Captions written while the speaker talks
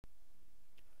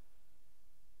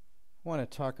I want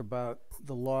to talk about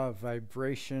the law of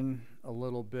vibration a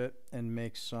little bit and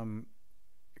make some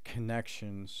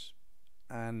connections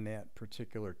on that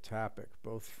particular topic,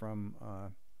 both from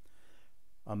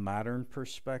a modern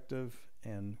perspective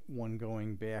and one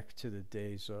going back to the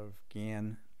days of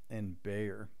Gann and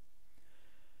Bayer.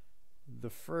 The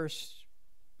first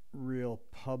real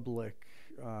public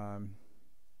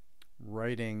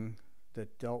writing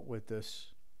that dealt with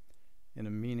this in a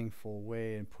meaningful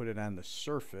way and put it on the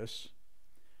surface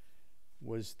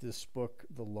was this book,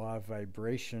 The Law of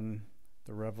Vibration,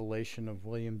 The Revelation of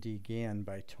William D. Gann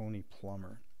by Tony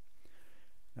Plummer.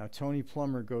 Now, Tony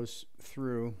Plummer goes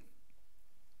through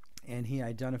and he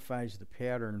identifies the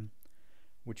pattern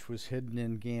which was hidden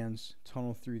in Gann's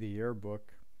Tunnel Through the Air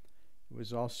book. It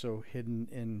was also hidden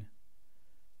in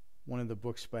one of the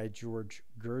books by George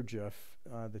Gurdjieff,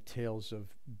 The Tales of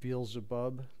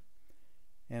Beelzebub,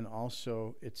 and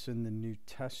also it's in the New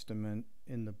Testament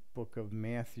in the book of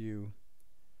Matthew,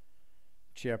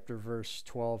 chapter verse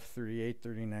 12, 38,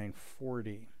 39,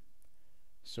 40.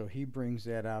 So he brings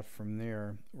that out from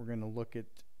there. We're going to look at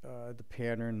the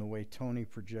pattern, the way Tony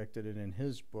projected it in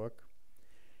his book,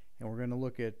 and we're going to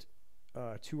look at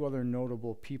two other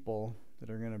notable people that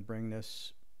are going to bring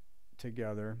this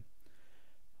together.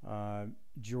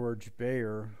 George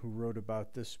Bayer, who wrote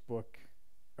about this book,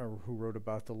 or who wrote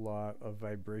about the law of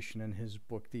vibration in his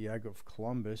book, The Egg of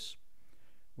Columbus,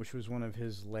 which was one of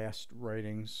his last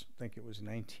writings. I think it was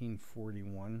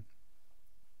 1941.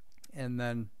 And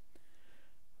then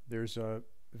there's a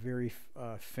very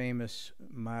famous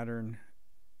modern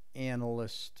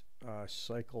analyst,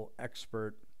 cycle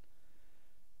expert,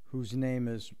 whose name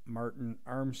is Martin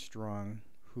Armstrong,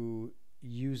 who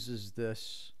uses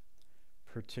this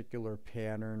particular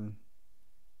pattern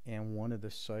and one of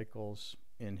the cycles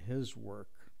in his work.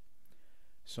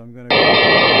 So I'm going to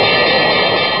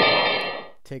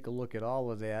take a look at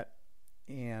all of that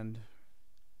and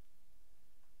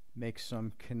make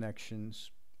some connections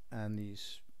on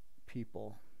these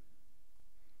people.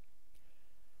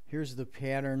 Here's the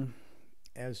pattern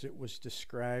as it was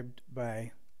described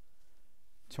by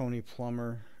Tony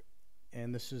Plummer,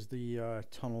 and this is the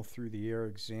Tunnel Through the Air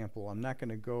example. I'm not going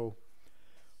to go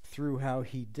through how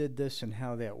he did this and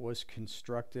how that was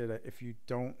constructed. If you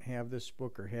don't have this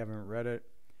book or haven't read it,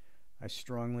 I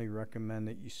strongly recommend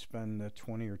that you spend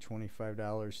 $20 or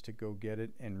 $25 to go get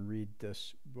it and read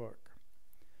this book.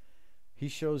 He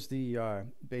shows the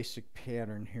basic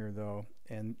pattern here, though,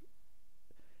 and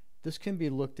this can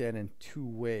be looked at in two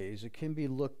ways. It can be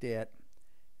looked at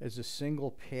as a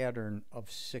single pattern of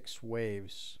 6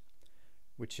 waves,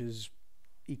 which is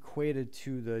equated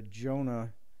to the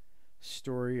Jonah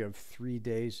story of 3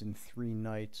 days and 3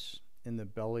 nights in the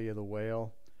belly of the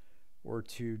whale, or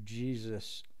to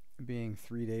Jesus being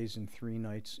 3 days and 3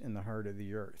 nights in the heart of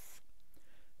the earth.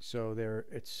 So there,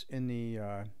 it's in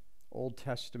the Old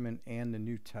Testament and the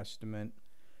New Testament.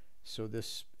 So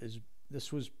this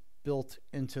was built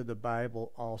into the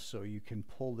Bible also. You can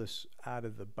pull this out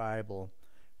of the Bible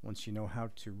once you know how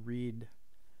to read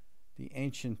the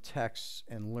ancient texts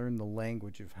and learn the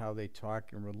language of how they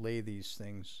talk and relay these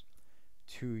things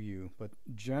to you. But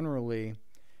generally,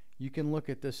 you can look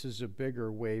at this as a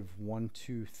bigger wave 1,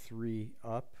 2, 3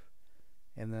 up,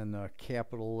 and then a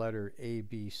capital letter A,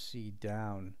 B, C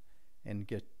down, and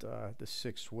get the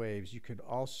 6 waves. You could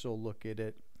also look at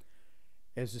it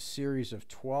as a series of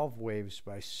 12 waves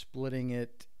by splitting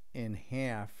it in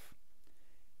half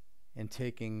and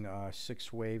taking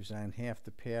 6 waves on half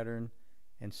the pattern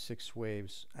and 6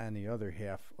 waves on the other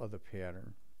half of the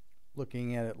pattern.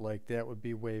 Looking at it like that would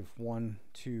be wave 1,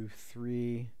 2,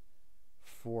 3,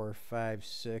 4, 5,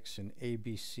 6, and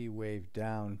ABC wave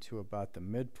down to about the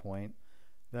midpoint,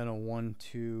 then a 1,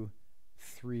 2,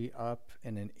 3 up,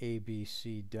 and an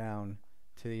ABC down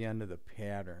to the end of the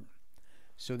pattern.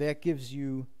 So that gives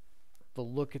you the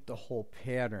look at the whole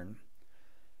pattern.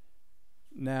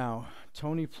 Now,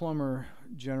 Tony Plummer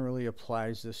generally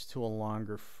applies this to a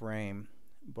longer frame,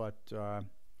 but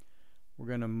we're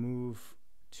going to move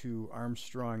to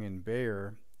Armstrong and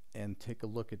Bayer and take a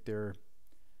look at their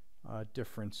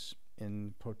difference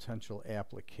in potential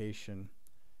application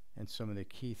and some of the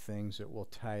key things that will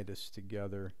tie this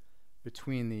together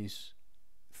between these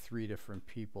 3 different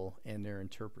people and their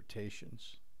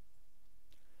interpretations.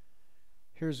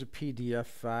 Here's a PDF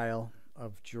file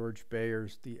of George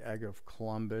Bayer's The Egg of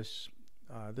Columbus.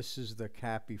 This is the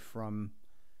copy from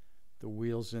the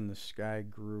Wheels in the Sky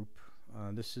group.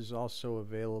 This is also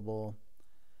available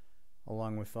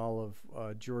along with all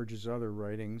of George's other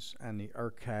writings on the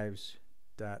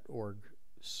archives.org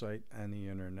site on the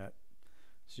internet.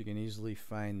 So you can easily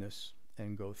find this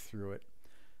and go through it.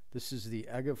 This is The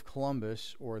Egg of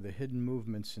Columbus, or The Hidden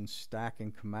Movements in Stock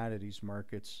and Commodities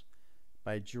Markets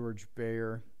by George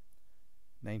Bayer,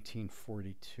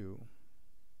 1942.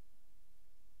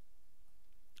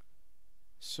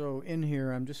 So in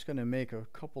here, I'm just going to make a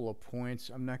couple of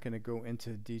points. I'm not going to go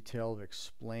into detail of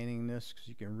explaining this because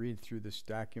you can read through this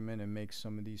document and make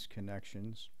some of these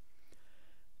connections.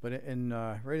 But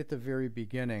right at the very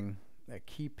beginning, that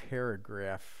key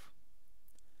paragraph,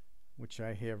 which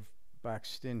I have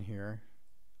boxed in here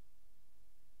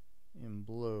in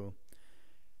blue,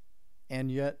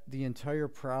 and yet the entire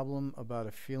problem about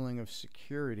a feeling of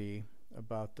security,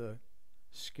 about the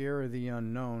scare of the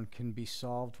unknown, can be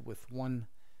solved with one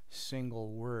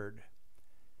single word,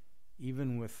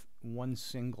 even with one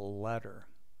single letter,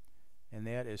 and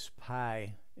that is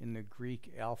pi in the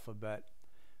Greek alphabet,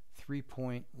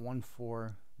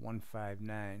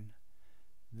 3.14159.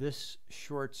 This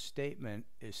short statement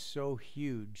is so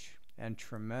huge and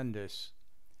tremendous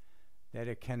that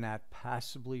it cannot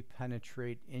possibly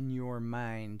penetrate in your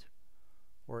mind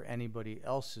or anybody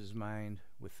else's mind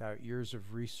without years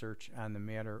of research on the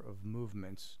matter of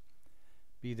movements,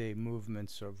 be they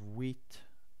movements of wheat,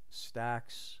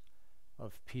 stocks,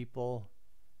 of people,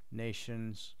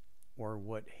 nations, or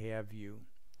what have you.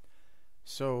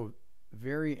 So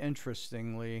very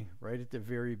interestingly, right at the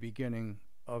very beginning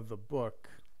of the book,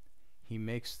 he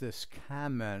makes this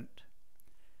comment,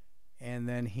 and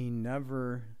then he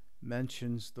never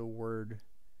mentions the word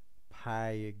pi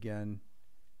again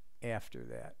after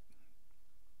that.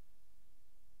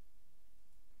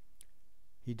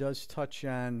 He does touch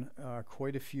on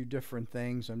quite a few different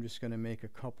things. I'm just going to make a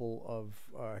couple of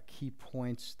key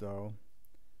points, though.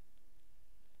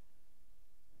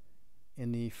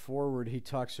 In the foreword, he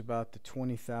talks about the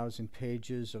 20,000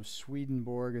 pages of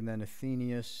Swedenborg, and then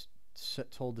Athenaeus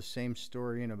told the same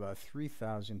story in about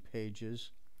 3,000 pages.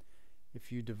 If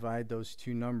you divide those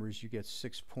two numbers, you get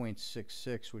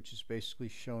 6.66, which is basically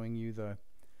showing you the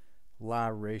La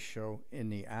ratio in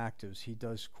the octaves. He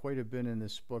does quite a bit in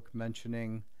this book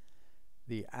mentioning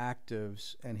the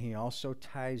octaves, and he also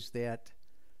ties that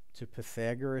to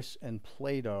Pythagoras and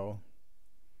Plato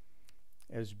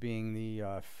as being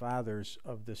the fathers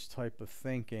of this type of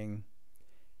thinking,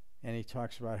 and he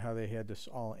talks about how they had this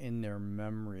all in their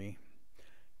memory.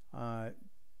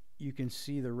 You can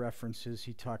see the references.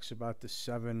 He talks about the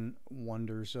 7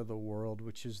 wonders of the world,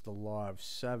 which is the law of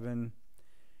 7,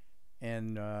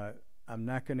 and I'm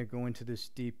not going to go into this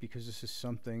deep because this is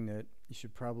something that you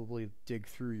should probably dig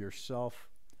through yourself,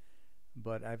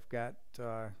 but I've got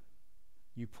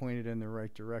you pointed in the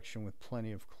right direction with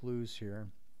plenty of clues here.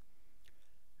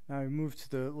 Now I move to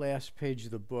the last page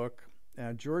of the book.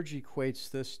 George equates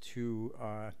this to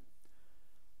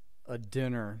a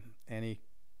dinner, and he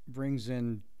brings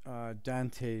in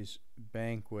Dante's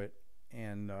Banquet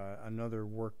and another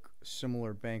work,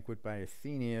 similar banquet by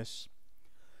Athenaeus.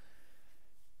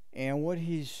 And what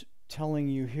he's telling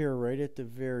you here right at the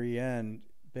very end,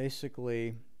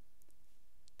 basically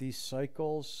these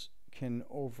cycles can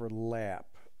overlap.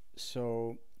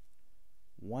 So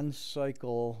one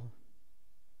cycle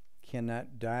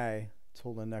cannot die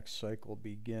till the next cycle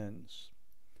begins.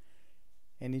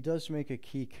 And he does make a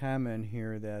key comment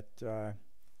here that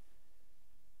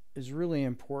is really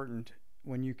important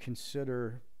when you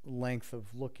consider length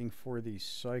of looking for these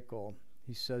cycle.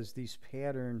 He says these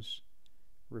patterns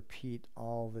repeat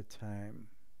all the time.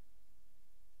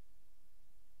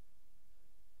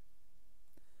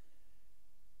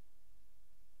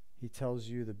 He tells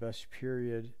you the best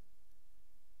period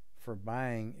for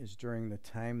buying is during the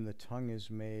time the tongue is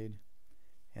made,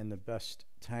 and the best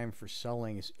time for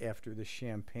selling is after the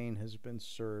champagne has been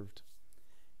served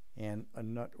and a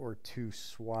nut or two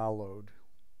swallowed,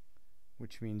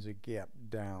 which means a gap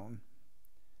down.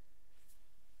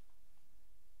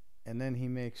 And then he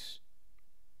makes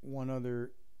one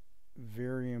other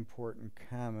very important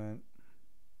comment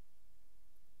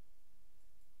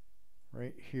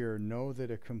right here. Know that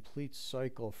a complete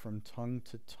cycle from tongue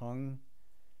to tongue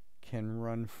can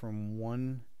run from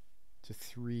 1 to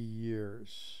 3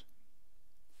 years.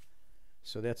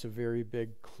 So that's a very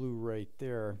big clue right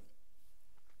there.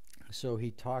 So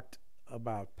he talked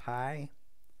about pi,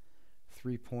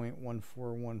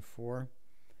 3.1414,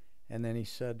 and then he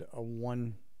said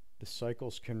the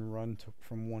cycles can run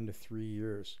from 1 to 3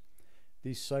 years.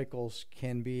 These cycles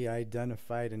can be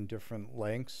identified in different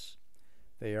lengths.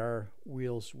 They are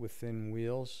wheels within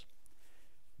wheels.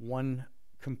 One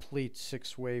complete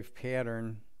 6-wave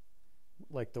pattern,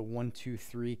 like the 1, 2,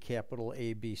 3 capital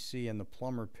A, B, C in the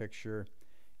Plummer picture,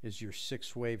 is your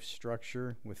 6-wave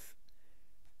structure with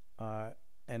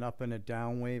an up and a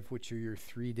down wave, which are your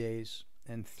 3 days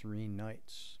and 3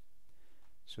 nights.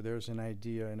 So there's an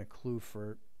idea and a clue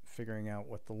for figuring out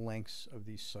what the lengths of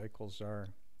these cycles are.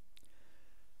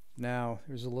 Now,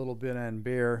 there's a little bit on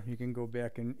Bayer. You can go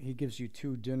back and he gives you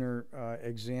two dinner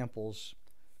examples,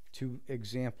 two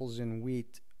examples in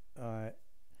wheat.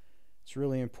 It's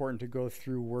really important to go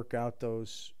through, work out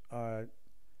those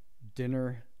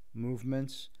dinner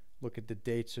movements, look at the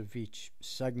dates of each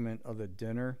segment of the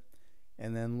dinner,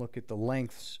 and then look at the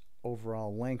lengths,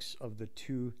 overall lengths of the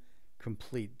two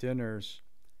complete dinners,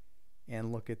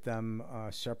 and look at them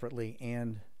separately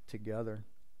and together.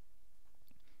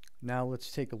 Now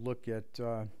let's take a look at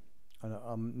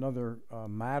another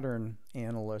modern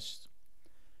analyst,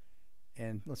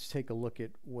 and let's take a look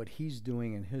at what he's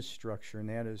doing in his structure, and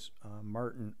that is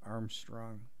Martin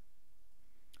Armstrong.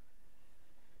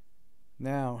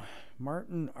 Now,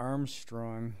 Martin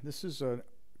Armstrong, this is a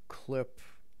clip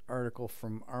article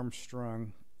from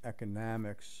Armstrong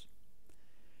Economics,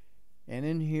 and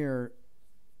in here,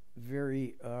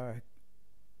 very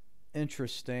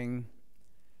interesting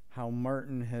how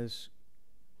Martin has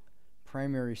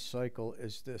primary cycle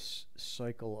is this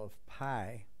cycle of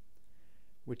pi,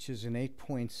 which is an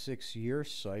 8.6 year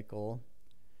cycle,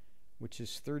 which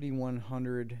is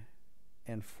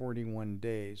 3,141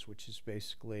 days, which is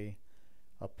basically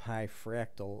a pi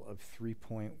fractal of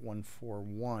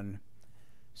 3.141.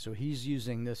 So he's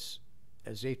using this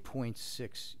as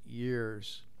 8.6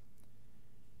 years.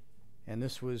 And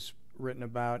this was written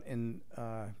about in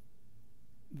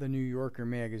the New Yorker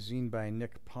magazine by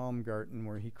Nick Palmgarten,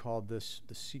 where he called this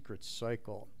the secret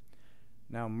cycle.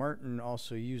 Now, Martin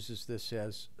also uses this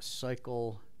as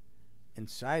cycle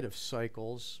inside of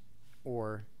cycles,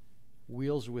 or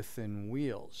wheels within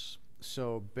wheels.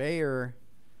 So Bayer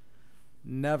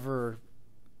never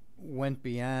went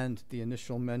beyond the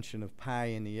initial mention of pi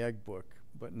in the egg book,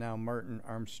 but now Martin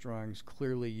Armstrong's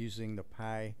clearly using the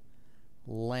pi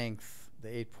length, the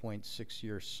 8.6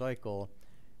 year cycle,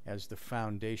 as the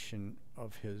foundation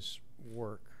of his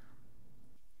work.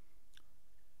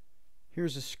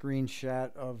 Here's a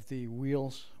screenshot of the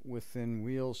wheels within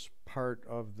wheels part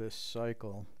of this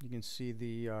cycle. You can see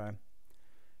the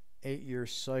 8-year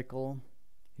cycle.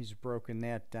 He's broken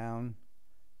that down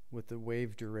with the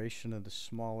wave duration of the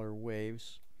smaller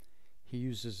waves. He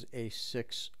uses a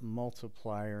 6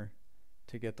 multiplier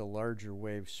to get the larger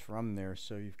waves from there.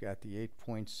 So you've got the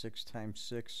 8.6 times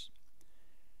 6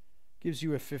 gives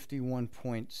you a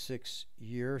 51.6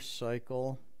 year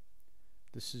cycle.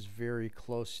 This is very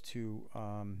close to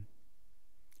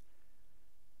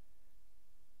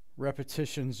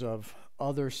repetitions of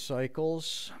other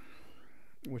cycles,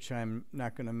 which I'm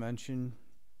not going to mention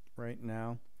right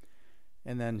now.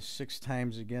 And then 6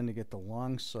 times again to get the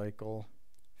long cycle.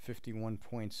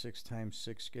 51.6 times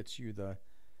 6 gets you the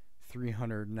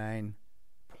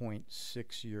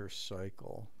 309.6 year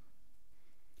cycle.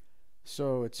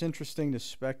 So it's interesting to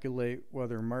speculate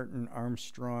whether Martin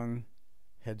Armstrong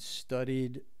had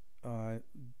studied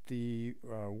the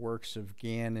works of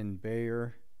Gann and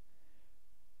Bayer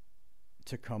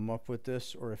to come up with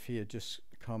this, or if he had just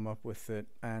come up with it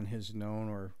on his own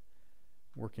or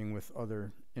working with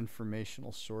other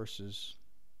informational sources.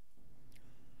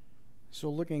 So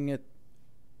looking at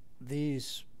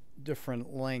these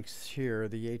different lengths here,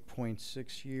 the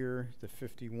 8.6 year, the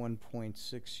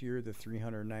 51.6 year, the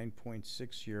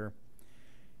 309.6 year,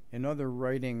 in other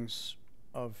writings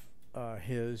of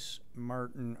his,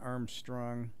 Martin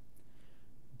Armstrong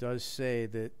does say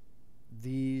that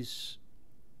these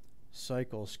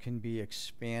cycles can be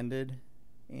expanded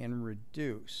and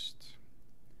reduced.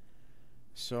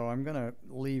 So I'm going to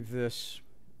leave this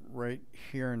right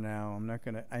here now.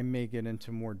 I may get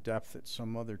into more depth at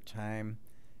some other time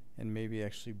and maybe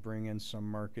actually bring in some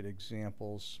market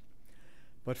examples.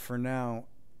 But for now,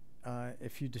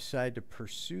 if you decide to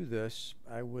pursue this,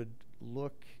 I would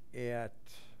look at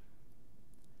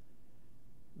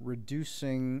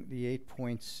reducing the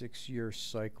 8.6 year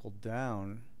cycle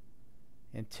down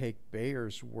and take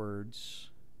Bayer's words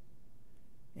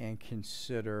and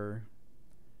consider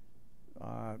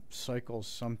cycles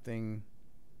something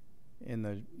in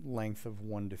the length of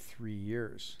 1 to 3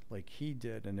 years like he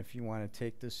did. And if you want to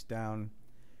take this down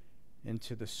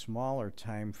into the smaller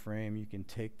time frame, you can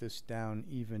take this down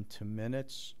even to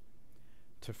minutes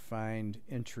to find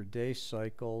intraday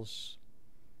cycles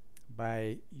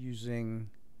by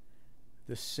using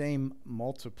the same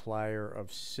multiplier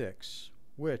of 6,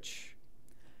 which,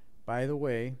 by the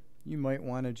way, you might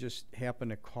want to just happen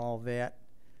to call that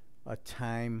a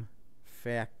time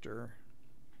factor.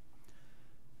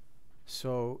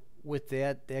 So with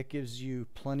that, that gives you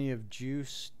plenty of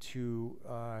juice to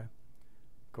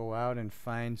go out and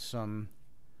find some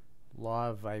law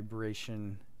of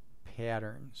vibration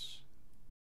patterns.